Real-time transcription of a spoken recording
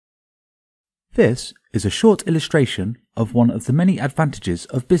This is a short illustration of one of the many advantages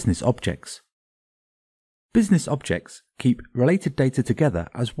of business objects. Business objects keep related data together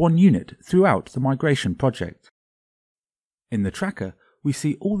as one unit throughout the migration project. In the tracker, we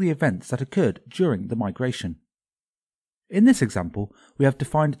see all the events that occurred during the migration. In this example, we have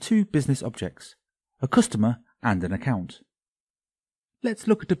defined two business objects, a customer and an account. Let's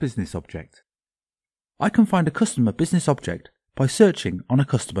look at a business object. I can find a customer business object by searching on a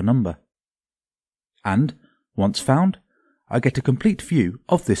customer number. And, once found, I get a complete view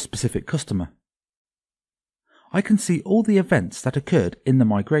of this specific customer. I can see all the events that occurred in the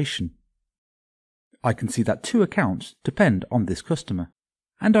migration. I can see that two accounts depend on this customer,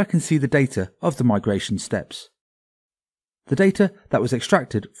 and I can see the data of the migration steps. The data that was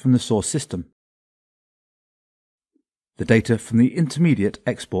extracted from the source system. The data from the intermediate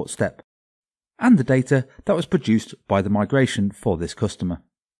export step, and the data that was produced by the migration for this customer.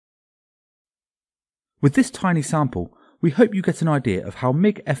 With this tiny sample, we hope you get an idea of how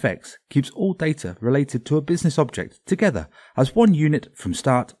MIG-FX keeps all data related to a business object together as one unit from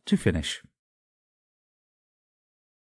start to finish.